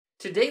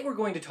Today we're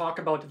going to talk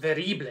about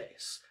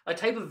varibles, a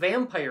type of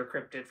vampire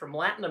cryptid from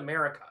Latin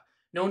America,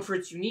 known for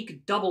its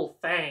unique double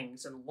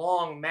fangs and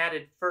long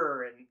matted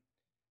fur and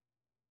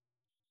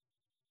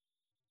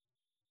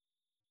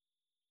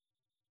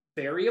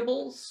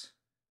variables?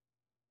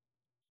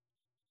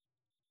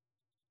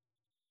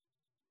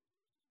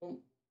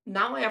 Well,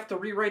 now I have to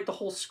rewrite the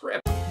whole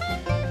script.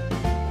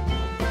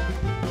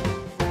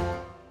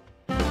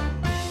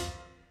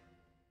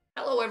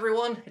 Hello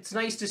everyone, it's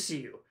nice to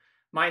see you.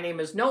 My name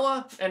is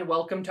Noah, and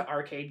welcome to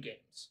Arcade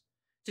Games.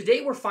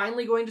 Today we're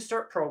finally going to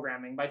start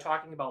programming by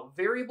talking about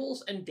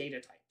variables and data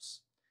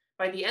types.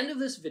 By the end of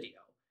this video,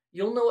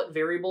 you'll know what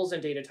variables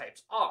and data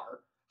types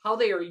are, how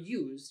they are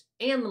used,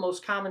 and the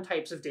most common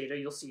types of data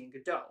you'll see in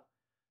Godot.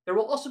 There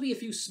will also be a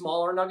few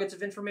smaller nuggets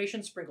of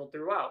information sprinkled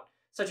throughout,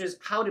 such as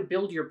how to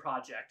build your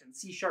project and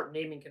C#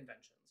 naming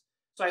conventions,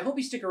 so I hope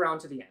you stick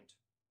around to the end.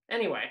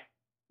 Anyway,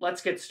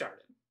 let's get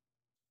started.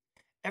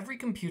 Every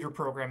computer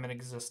program in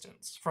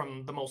existence,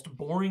 from the most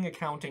boring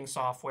accounting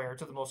software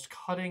to the most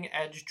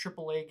cutting-edge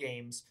AAA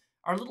games,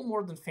 are little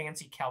more than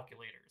fancy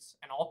calculators,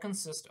 and all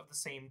consist of the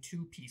same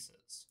two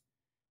pieces: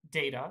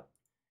 data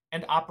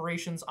and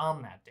operations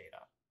on that data.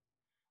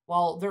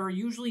 While there are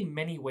usually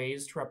many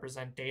ways to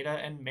represent data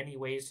and many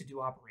ways to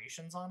do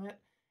operations on it,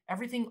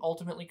 everything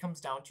ultimately comes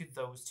down to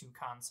those two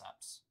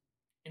concepts.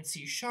 In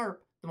C#,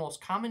 the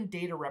most common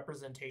data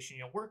representation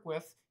you'll work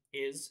with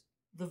is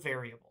the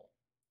variable.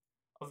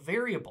 A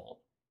variable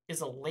is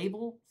a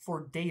label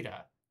for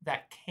data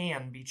that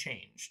can be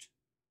changed.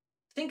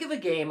 Think of a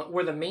game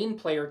where the main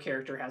player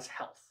character has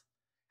health.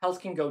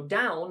 Health can go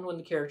down when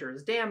the character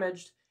is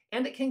damaged,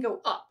 and it can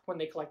go up when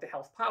they collect a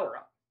health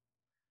power-up.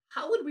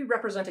 How would we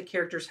represent a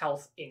character's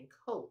health in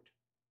code?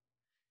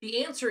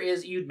 The answer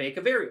is you'd make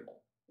a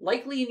variable,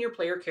 likely in your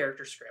player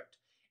character script,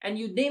 and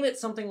you'd name it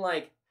something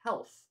like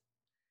health.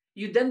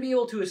 You'd then be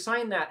able to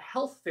assign that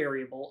health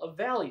variable a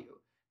value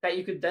that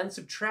you could then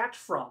subtract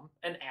from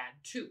and add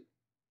to.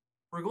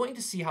 We're going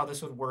to see how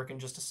this would work in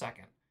just a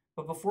second,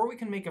 but before we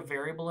can make a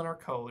variable in our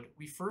code,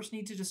 we first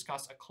need to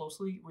discuss a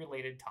closely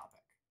related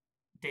topic: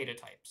 data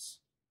types.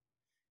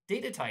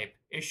 Data type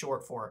is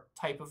short for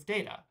type of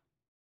data,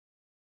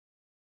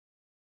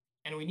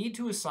 and we need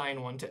to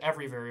assign one to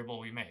every variable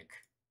we make.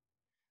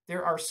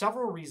 There are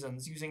several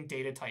reasons using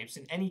data types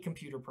in any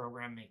computer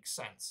program makes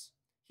sense.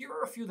 Here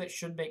are a few that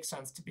should make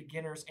sense to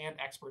beginners and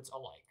experts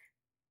alike.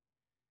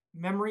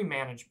 Memory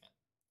management.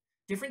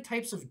 Different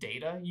types of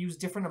data use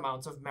different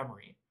amounts of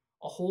memory.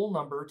 A whole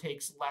number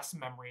takes less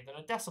memory than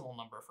a decimal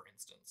number, for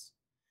instance.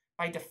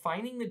 By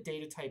defining the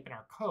data type in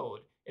our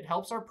code, it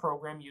helps our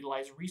program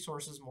utilize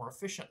resources more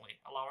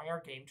efficiently, allowing our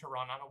game to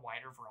run on a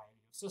wider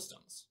variety of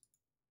systems.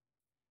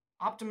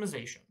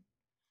 Optimization.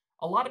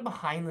 A lot of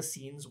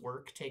behind-the-scenes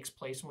work takes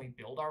place when we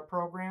build our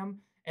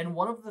program, and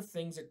one of the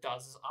things it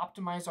does is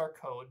optimize our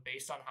code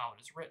based on how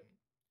it is written.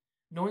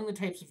 Knowing the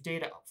types of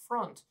data up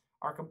front,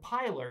 our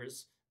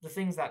compilers, the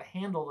things that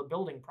handle the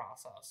building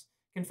process,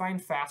 can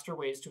find faster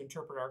ways to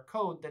interpret our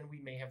code than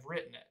we may have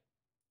written it.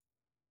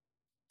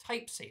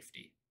 Type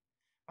safety.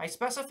 By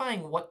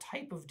specifying what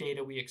type of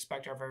data we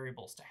expect our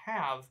variables to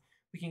have,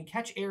 we can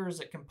catch errors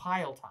at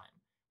compile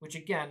time, which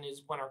again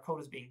is when our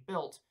code is being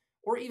built,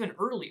 or even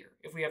earlier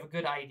if we have a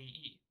good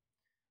IDE.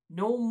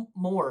 No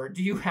more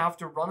do you have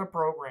to run a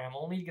program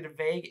only to get a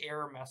vague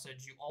error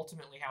message you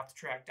ultimately have to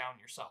track down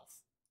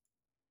yourself.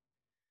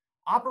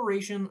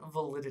 Operation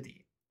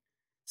validity.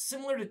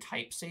 Similar to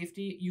type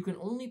safety, you can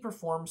only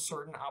perform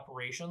certain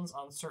operations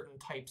on certain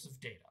types of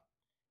data.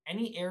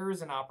 Any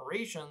errors in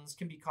operations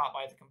can be caught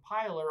by the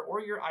compiler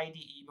or your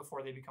IDE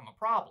before they become a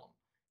problem,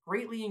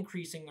 greatly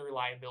increasing the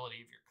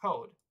reliability of your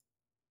code.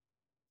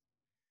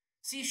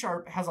 C#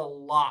 has a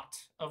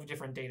lot of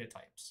different data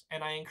types,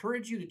 and I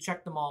encourage you to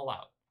check them all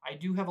out. I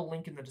do have a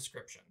link in the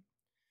description.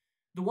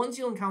 The ones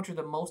you'll encounter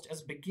the most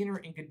as a beginner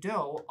in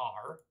Godot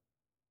are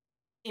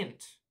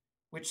int,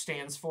 which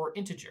stands for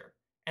integer,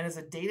 and is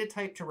a data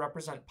type to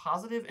represent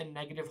positive and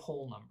negative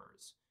whole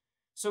numbers.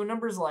 So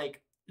numbers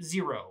like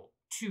 0,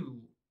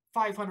 2,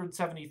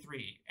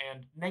 573,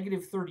 and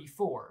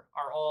 -34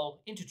 are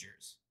all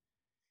integers.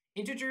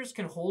 Integers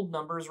can hold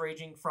numbers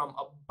ranging from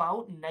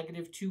about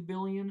 -2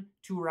 billion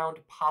to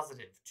around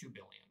 +2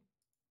 billion.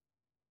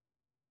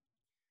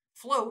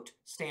 Float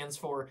stands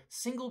for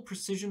single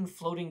precision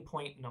floating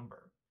point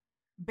number.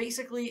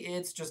 Basically,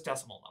 it's just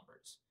decimal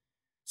numbers.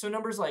 So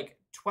numbers like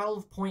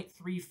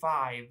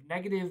 12.35,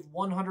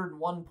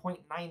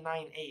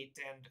 -101.998,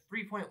 and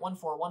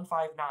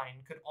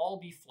 3.14159 could all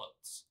be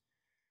floats.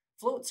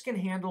 Floats can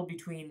handle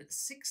between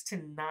 6 to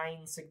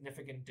 9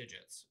 significant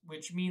digits,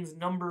 which means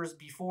numbers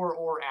before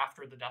or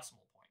after the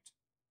decimal point.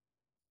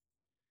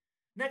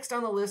 Next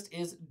on the list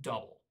is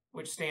double,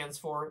 which stands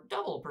for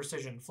double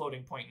precision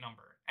floating point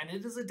number, and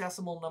it is a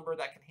decimal number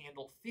that can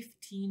handle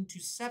 15 to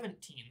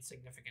 17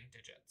 significant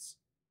digits.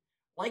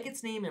 Like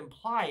its name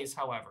implies,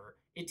 however,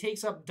 it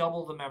takes up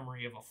double the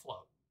memory of a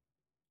float.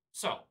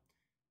 So,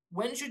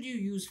 when should you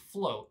use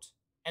float,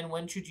 and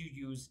when should you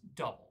use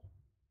double?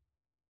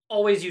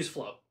 Always use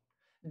float.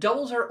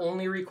 Doubles are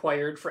only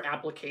required for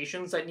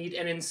applications that need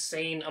an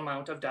insane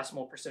amount of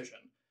decimal precision.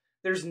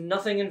 There's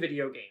nothing in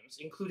video games,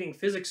 including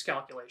physics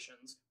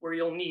calculations, where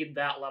you'll need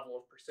that level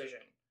of precision.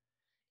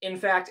 In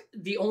fact,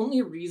 the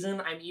only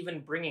reason I'm even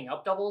bringing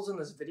up doubles in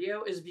this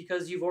video is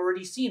because you've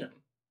already seen them.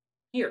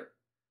 Here.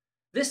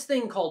 This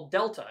thing called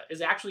delta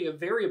is actually a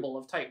variable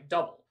of type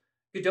double.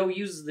 Godot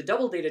uses the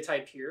double data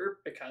type here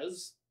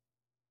because,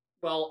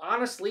 well,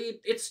 honestly,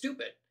 it's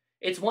stupid.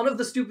 It's one of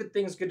the stupid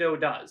things Godot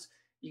does.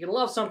 You can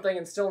love something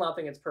and still not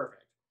think it's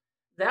perfect.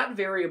 That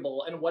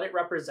variable and what it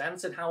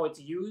represents and how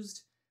it's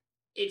used,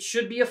 it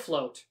should be a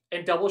float,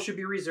 and double should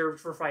be reserved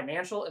for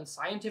financial and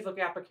scientific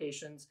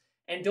applications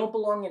and don't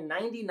belong in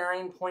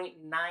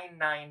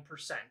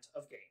 99.99%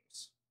 of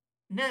games.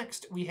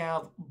 Next, we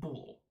have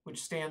bool,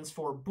 which stands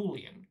for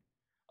Boolean.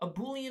 A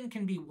Boolean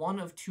can be one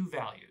of two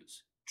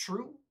values,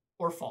 true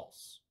or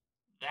false.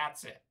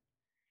 That's it.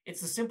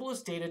 It's the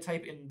simplest data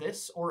type in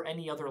this or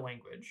any other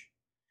language.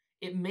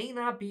 It may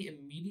not be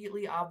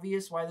immediately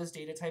obvious why this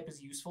data type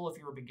is useful if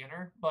you're a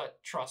beginner,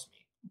 but trust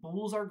me,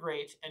 bools are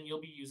great and you'll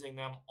be using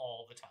them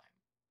all the time.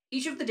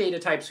 Each of the data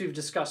types we've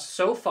discussed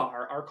so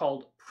far are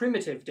called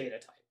primitive data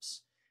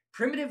types.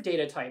 Primitive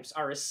data types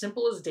are as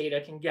simple as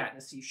data can get in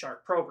a C#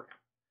 program.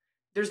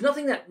 There's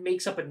nothing that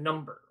makes up a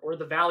number or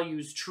the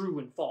values true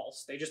and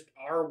false. They just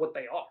are what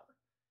they are.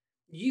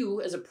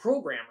 You, as a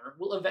programmer,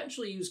 will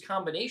eventually use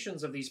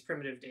combinations of these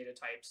primitive data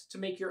types to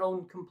make your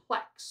own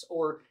complex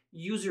or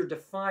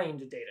user-defined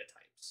data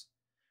types.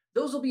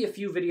 Those will be a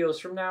few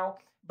videos from now,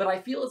 but I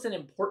feel it's an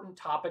important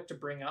topic to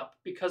bring up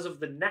because of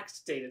the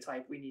next data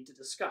type we need to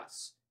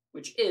discuss,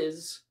 which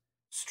is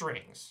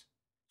strings.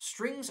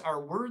 Strings are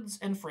words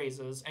and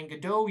phrases, and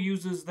Godot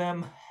uses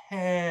them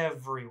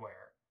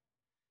everywhere.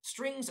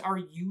 Strings are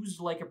used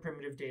like a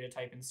primitive data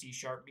type in C#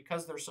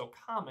 because they're so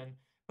common,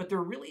 but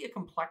they're really a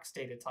complex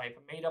data type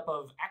made up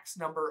of X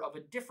number of a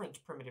different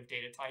primitive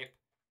data type,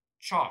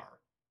 char,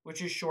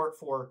 which is short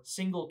for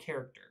single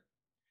character.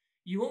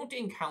 You won't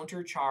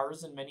encounter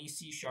chars in many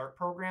C#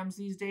 programs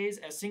these days,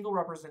 as single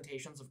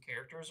representations of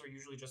characters are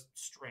usually just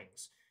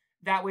strings.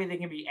 That way they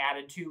can be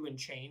added to and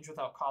changed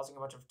without causing a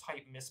bunch of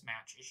type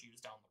mismatch issues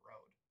down the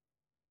road.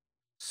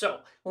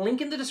 So,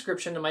 link in the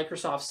description to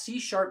Microsoft's C#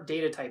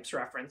 data types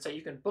reference that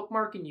you can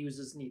bookmark and use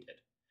as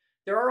needed.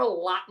 There are a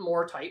lot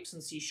more types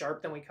in C#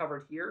 than we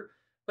covered here,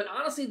 but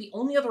honestly the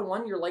only other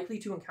one you're likely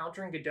to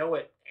encounter in Godot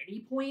at any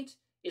point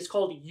is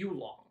called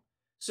ulong.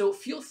 So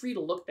feel free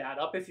to look that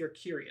up if you're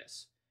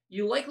curious.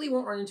 You likely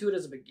won't run into it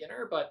as a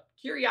beginner, but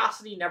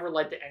curiosity never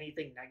led to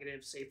anything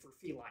negative save for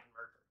feline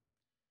murder.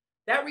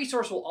 That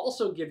resource will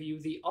also give you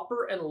the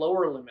upper and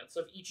lower limits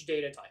of each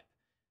data type,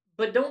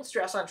 but don't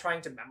stress on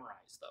trying to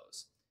memorize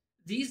those.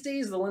 These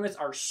days the limits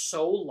are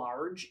so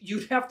large,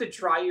 you'd have to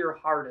try your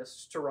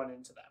hardest to run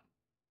into them.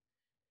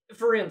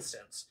 For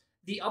instance,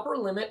 the upper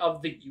limit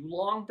of the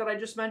ulong that I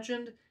just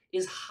mentioned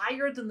is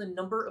higher than the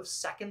number of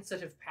seconds that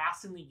have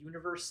passed in the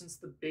universe since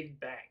the Big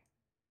Bang.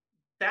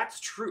 That's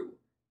true.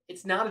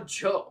 It's not a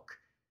joke.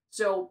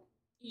 So,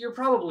 you're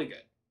probably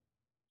good.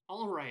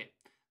 Alright,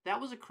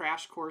 that was a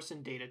crash course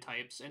in data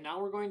types, and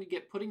now we're going to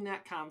get putting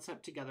that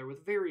concept together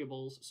with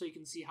variables so you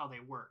can see how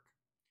they work.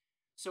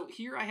 So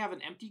here I have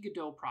an empty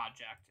Godot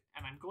project,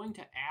 and I'm going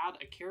to add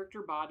a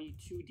character body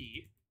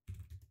 2D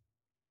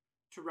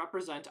to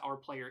represent our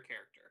player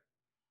character.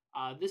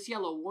 This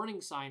yellow warning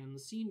sign in the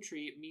scene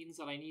tree means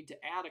that I need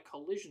to add a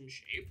collision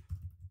shape,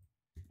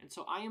 and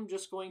so I am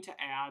just going to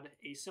add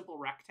a simple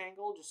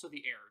rectangle just so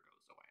the error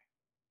goes away.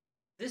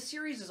 This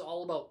series is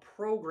all about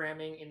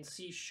programming in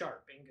C#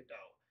 in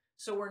Godot,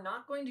 so we're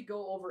not going to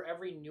go over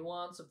every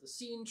nuance of the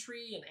scene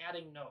tree and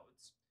adding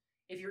nodes.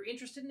 If you're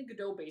interested in the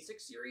Godot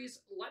Basics series,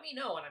 let me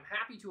know and I'm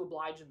happy to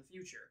oblige in the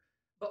future.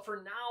 But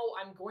for now,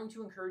 I'm going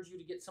to encourage you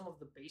to get some of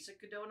the basic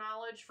Godot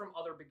knowledge from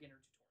other beginner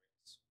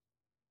tutorials.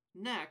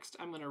 Next,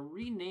 I'm going to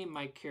rename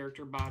my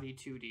character body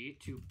 2D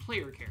to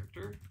player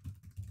character.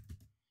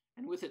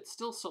 And with it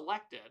still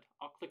selected,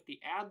 I'll click the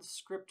Add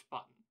Script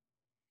button.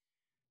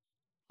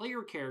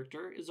 Player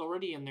character is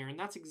already in there, and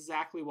that's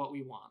exactly what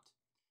we want.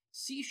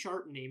 C#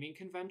 naming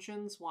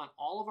conventions want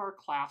all of our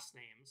class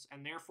names,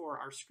 and therefore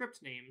our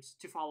script names,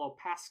 to follow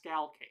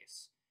Pascal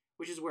case,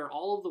 which is where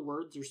all of the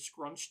words are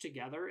scrunched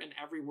together and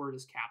every word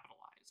is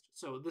capitalized.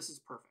 So this is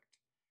perfect.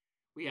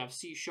 We have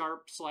C#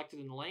 selected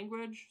in the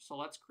language, so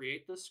let's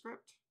create this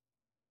script.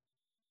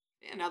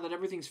 And now that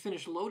everything's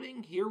finished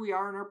loading, here we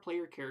are in our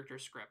player character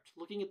script,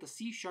 looking at the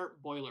C#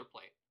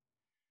 boilerplate.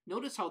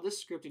 Notice how this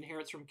script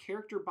inherits from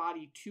character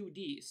body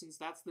 2D, since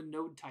that's the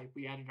node type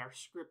we added our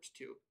script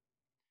to.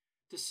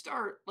 To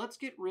start, let's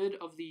get rid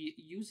of the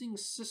using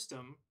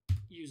system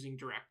using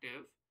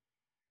directive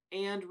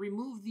and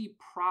remove the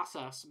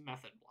process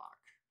method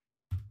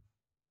block.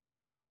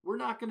 We're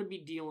not going to be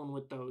dealing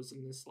with those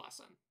in this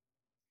lesson.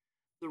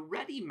 The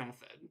ready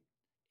method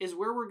is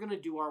where we're going to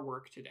do our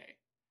work today.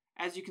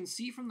 As you can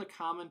see from the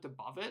comment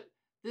above it,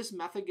 this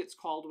method gets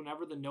called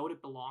whenever the node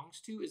it belongs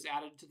to is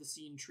added to the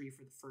scene tree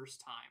for the first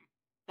time.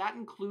 That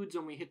includes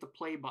when we hit the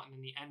play button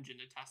in the engine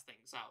to test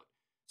things out,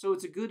 so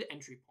it's a good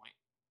entry point.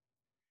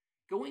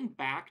 Going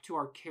back to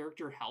our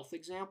character health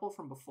example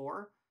from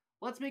before,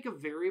 let's make a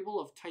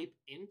variable of type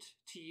int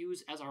to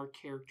use as our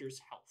character's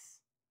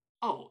health.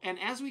 Oh, and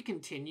as we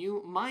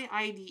continue, my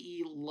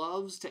IDE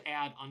loves to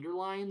add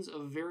underlines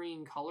of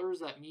varying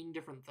colors that mean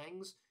different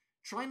things.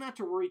 Try not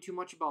to worry too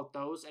much about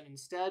those and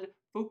instead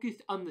focus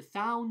on the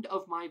sound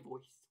of my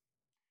voice.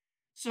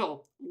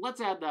 So let's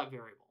add that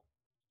variable.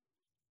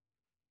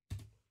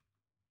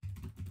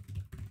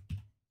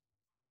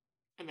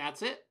 And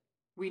that's it.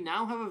 We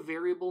now have a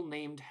variable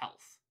named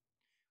health.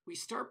 We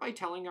start by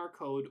telling our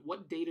code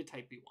what data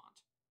type we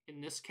want,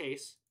 in this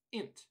case,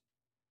 int,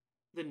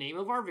 the name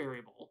of our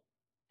variable,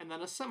 and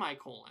then a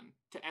semicolon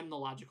to end the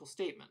logical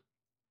statement.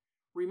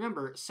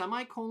 Remember,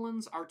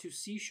 semicolons are to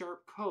C#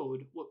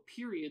 code what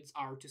periods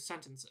are to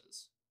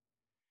sentences.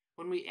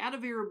 When we add a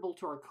variable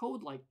to our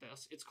code like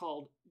this, it's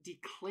called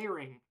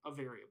declaring a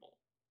variable.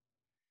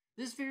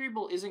 This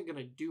variable isn't going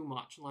to do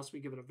much unless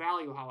we give it a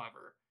value,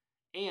 however,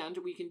 and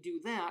we can do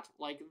that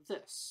like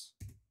this.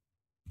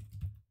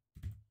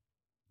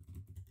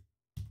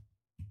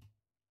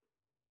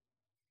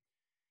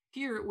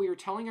 Here we are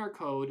telling our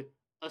code,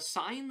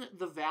 assign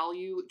the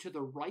value to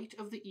the right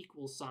of the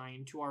equal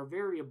sign to our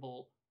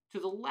variable to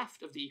the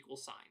left of the equal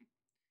sign.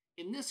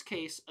 In this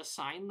case,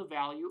 assign the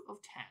value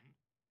of 10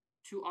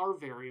 to our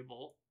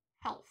variable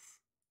health.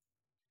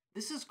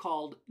 This is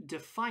called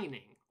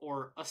defining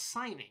or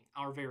assigning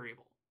our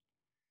variable.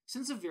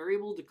 Since a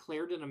variable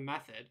declared in a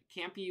method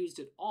can't be used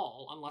at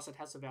all unless it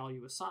has a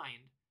value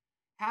assigned,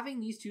 having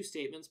these two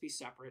statements be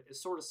separate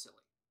is sort of silly.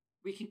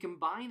 We can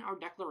combine our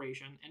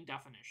declaration and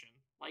definition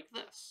like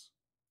this.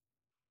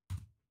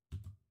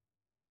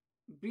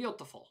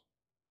 Beautiful.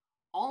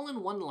 All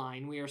in one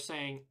line, we are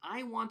saying,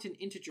 I want an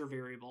integer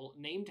variable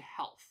named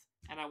health,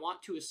 and I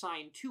want to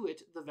assign to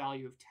it the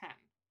value of 10.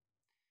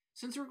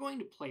 Since we're going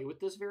to play with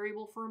this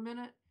variable for a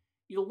minute,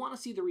 you'll want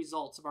to see the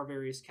results of our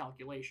various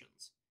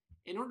calculations.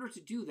 In order to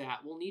do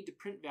that, we'll need to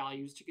print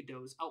values to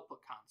Godot's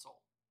output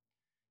console.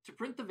 To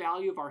print the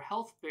value of our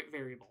health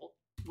variable,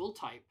 we'll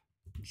type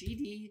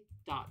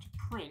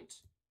gd.print,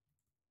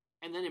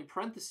 and then in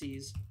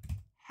parentheses,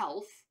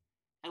 health,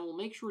 and we'll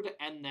make sure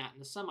to end that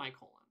in a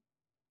semicolon.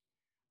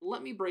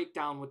 Let me break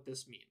down what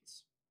this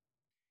means.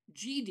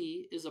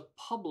 GD is a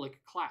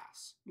public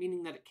class,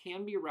 meaning that it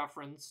can be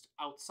referenced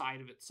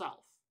outside of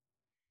itself,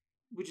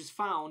 which is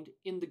found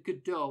in the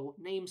Godot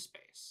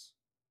namespace.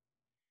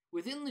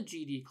 Within the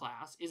GD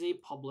class is a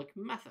public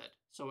method,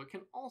 so it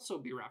can also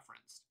be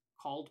referenced,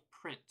 called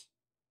print.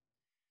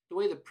 The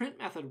way the print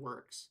method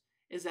works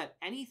is that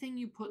anything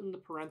you put in the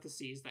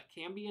parentheses that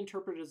can be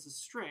interpreted as a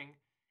string,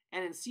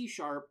 and in C#,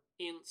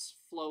 ints,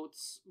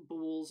 floats,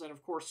 bools, and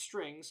of course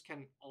strings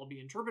can all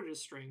be interpreted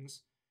as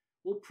strings,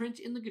 will print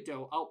in the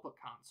Godot output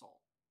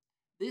console.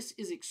 This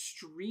is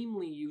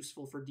extremely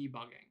useful for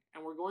debugging,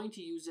 and we're going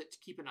to use it to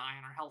keep an eye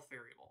on our health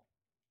variable.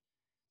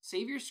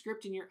 Save your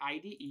script in your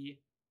IDE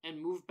and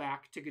move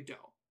back to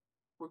Godot.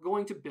 We're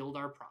going to build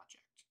our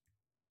project.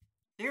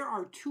 There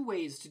are two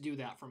ways to do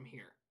that from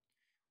here.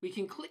 We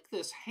can click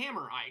this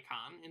hammer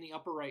icon in the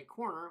upper right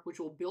corner, which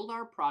will build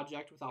our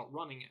project without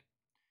running it.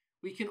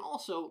 We can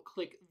also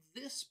click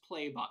this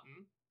play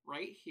button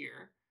right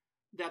here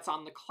that's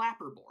on the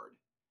clapperboard.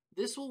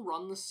 This will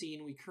run the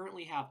scene we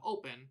currently have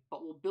open,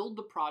 but will build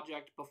the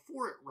project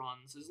before it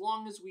runs as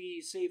long as we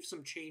save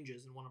some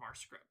changes in one of our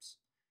scripts.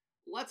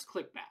 Let's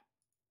click that.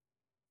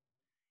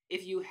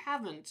 If you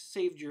haven't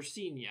saved your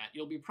scene yet,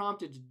 you'll be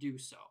prompted to do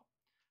so.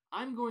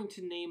 I'm going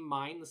to name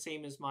mine the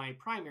same as my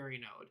primary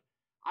node.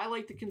 I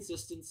like the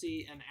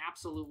consistency and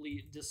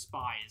absolutely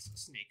despise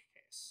snake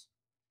case.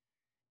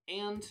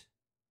 And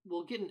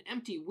we'll get an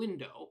empty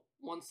window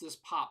once this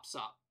pops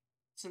up,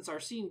 since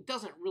our scene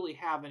doesn't really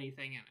have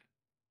anything in it.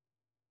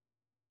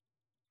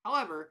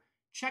 However,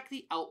 check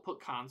the output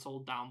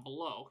console down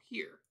below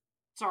here.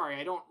 Sorry,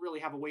 I don't really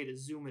have a way to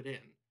zoom it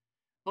in,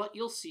 but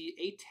you'll see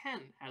a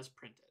 10 has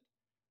printed.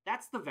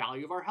 That's the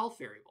value of our health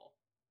variable.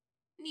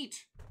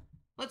 Neat.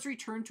 Let's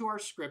return to our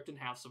script and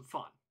have some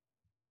fun.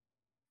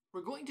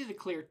 We're going to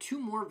declare two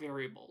more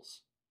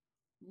variables.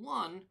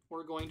 One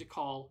we're going to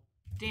call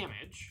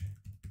damage,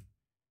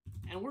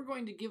 and we're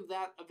going to give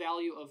that a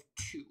value of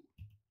 2.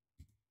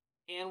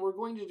 And we're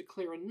going to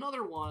declare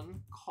another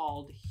one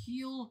called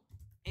heal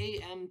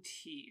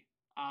AMT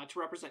to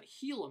represent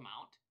heal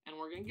amount, and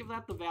we're going to give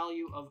that the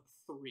value of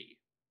 3.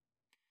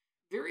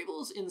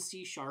 Variables in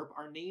C#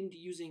 are named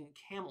using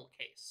camel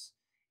case.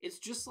 It's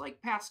just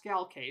like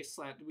Pascal case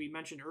that we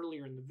mentioned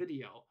earlier in the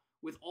video,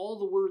 with all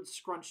the words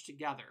scrunched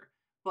together,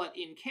 but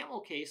in camel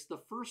case, the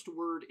first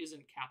word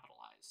isn't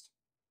capitalized.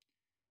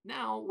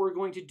 Now we're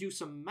going to do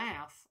some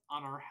math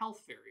on our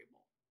health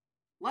variable.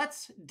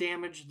 Let's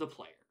damage the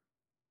player.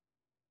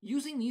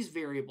 Using these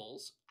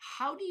variables,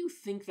 how do you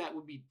think that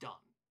would be done?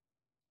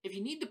 If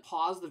you need to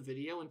pause the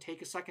video and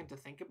take a second to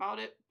think about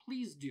it,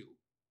 please do.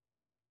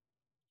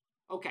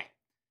 Okay,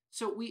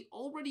 so we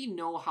already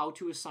know how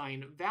to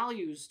assign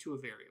values to a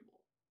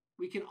variable.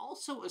 We can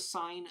also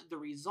assign the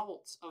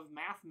results of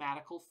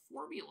mathematical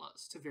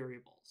formulas to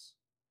variables.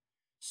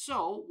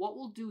 So what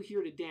we'll do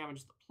here to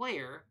damage the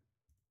player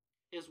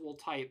is we'll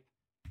type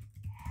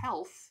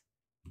health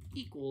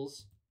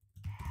equals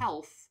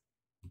health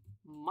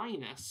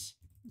minus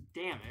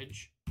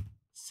damage,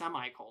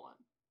 semicolon.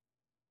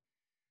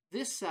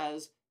 This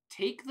says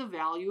take the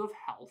value of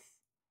health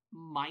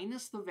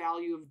minus the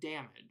value of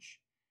damage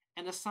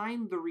and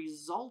assign the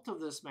result of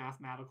this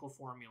mathematical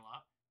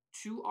formula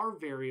to our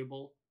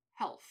variable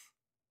health.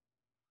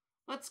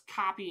 Let's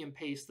copy and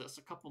paste this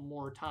a couple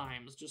more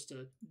times just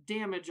to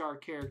damage our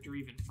character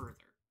even further.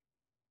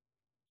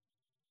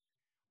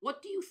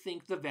 What do you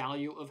think the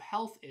value of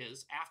health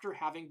is after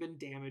having been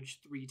damaged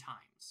 3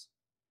 times?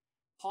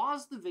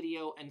 Pause the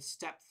video and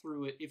step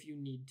through it if you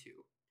need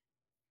to.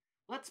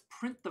 Let's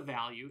print the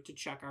value to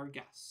check our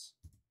guess.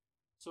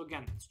 So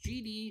again, it's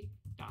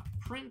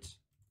gd.print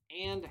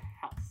and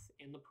health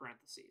in the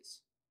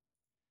parentheses.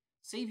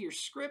 Save your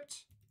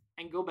script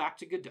and go back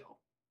to Godot.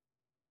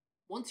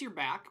 Once you're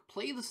back,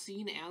 play the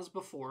scene as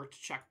before to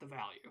check the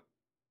value.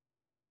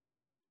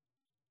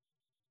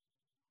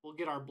 We'll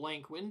get our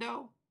blank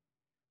window.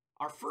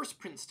 Our first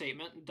print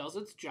statement does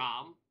its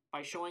job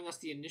by showing us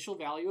the initial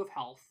value of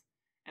health,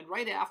 and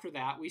right after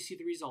that we see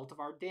the result of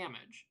our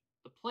damage.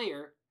 The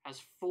player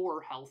has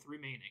 4 health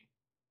remaining.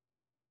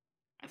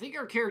 I think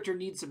our character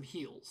needs some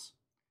heals.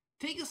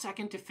 Take a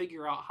second to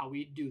figure out how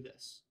we do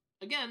this.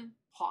 Again,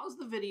 pause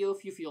the video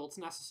if you feel it's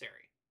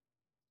necessary.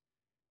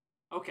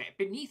 Okay,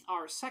 beneath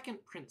our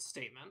second print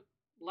statement,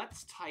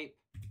 let's type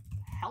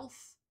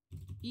health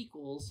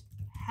equals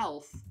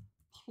health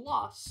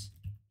plus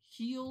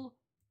heal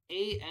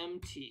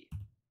AMT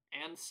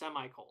and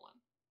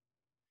semicolon.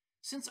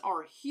 Since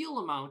our heal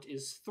amount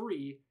is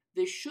 3,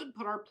 this should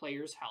put our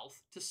player's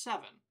health to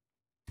 7.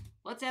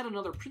 Let's add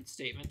another print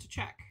statement to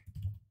check.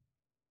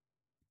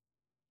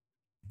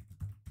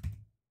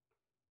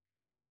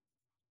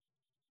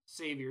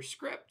 Save your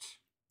script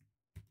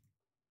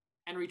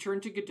and return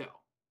to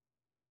Godot.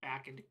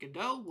 Back into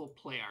Godot, we'll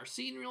play our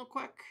scene real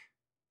quick.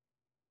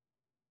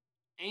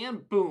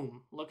 And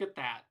boom, look at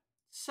that.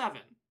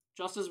 7,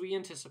 just as we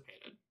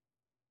anticipated.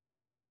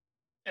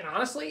 And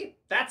honestly,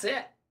 that's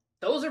it.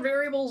 Those are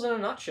variables in a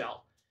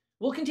nutshell.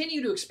 We'll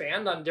continue to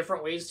expand on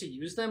different ways to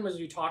use them as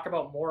we talk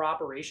about more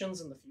operations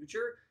in the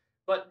future,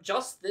 but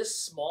just this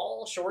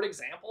small, short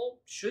example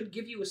should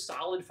give you a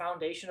solid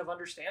foundation of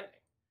understanding.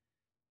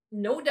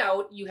 No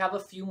doubt you have a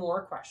few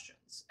more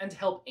questions, and to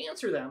help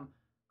answer them,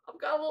 I've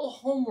got a little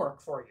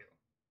homework for you.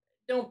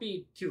 Don't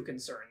be too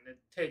concerned. It'll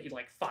take you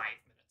like 5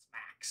 minutes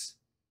max.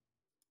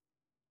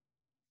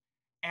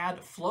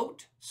 Add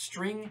float,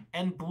 string,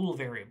 and bool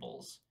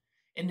variables.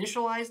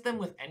 Initialize them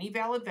with any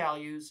valid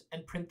values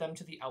and print them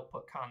to the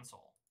output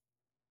console.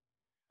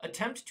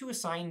 Attempt to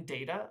assign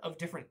data of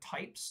different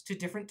types to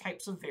different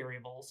types of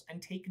variables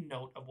and take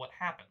note of what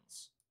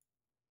happens.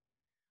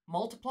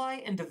 Multiply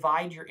and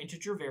divide your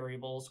integer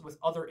variables with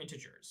other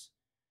integers.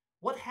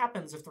 What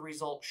happens if the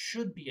result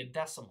should be a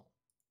decimal?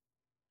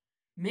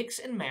 Mix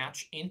and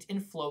match int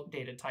and float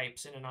data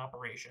types in an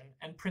operation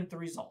and print the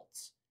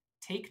results.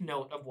 Take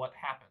note of what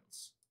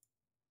happens.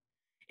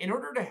 In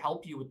order to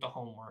help you with the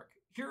homework,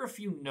 here are a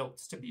few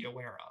notes to be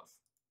aware of.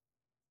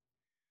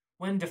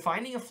 When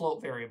defining a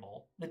float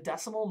variable, the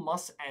decimal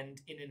must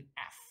end in an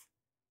F.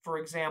 For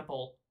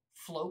example,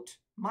 float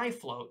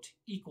myFloat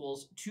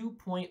equals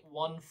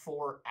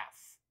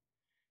 2.14F.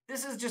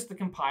 This is just the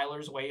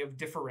compiler's way of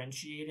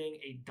differentiating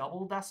a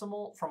double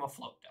decimal from a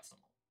float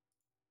decimal.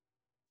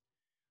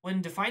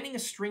 When defining a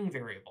string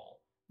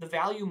variable, the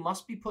value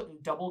must be put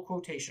in double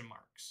quotation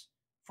marks.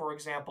 For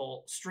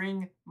example,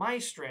 string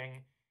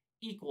myString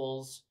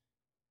equals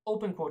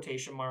open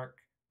quotation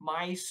mark,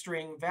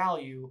 myString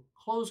value,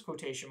 close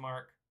quotation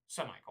mark,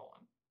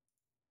 semicolon.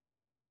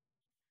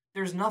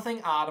 There's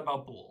nothing odd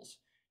about bools.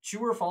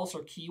 True or false are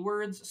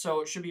keywords,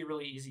 so it should be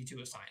really easy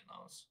to assign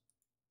those.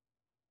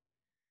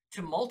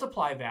 To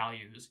multiply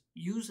values,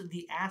 use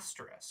the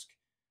asterisk.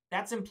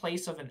 That's in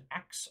place of an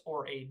X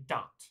or a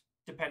dot,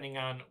 depending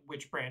on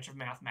which branch of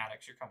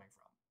mathematics you're coming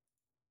from.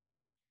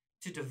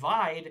 To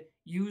divide,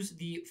 use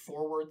the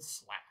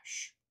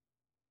 /.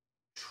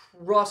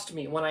 Trust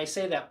me when I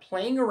say that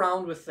playing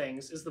around with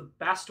things is the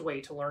best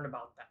way to learn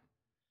about them.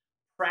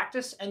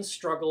 Practice and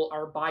struggle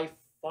are by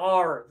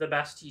far the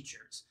best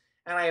teachers,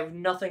 and I have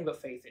nothing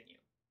but faith in you.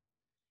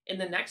 In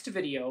the next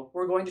video,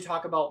 we're going to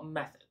talk about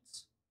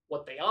methods,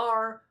 what they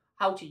are,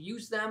 how to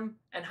use them,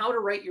 and how to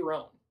write your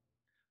own.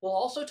 We'll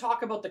also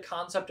talk about the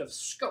concept of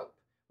scope,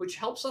 which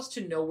helps us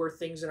to know where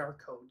things in our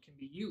code can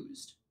be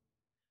used.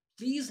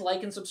 Please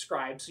like and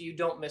subscribe so you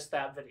don't miss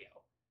that video,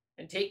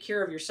 and take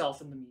care of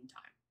yourself in the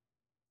meantime.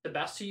 The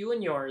best to you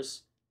and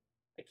yours.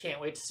 I can't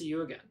wait to see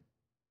you again.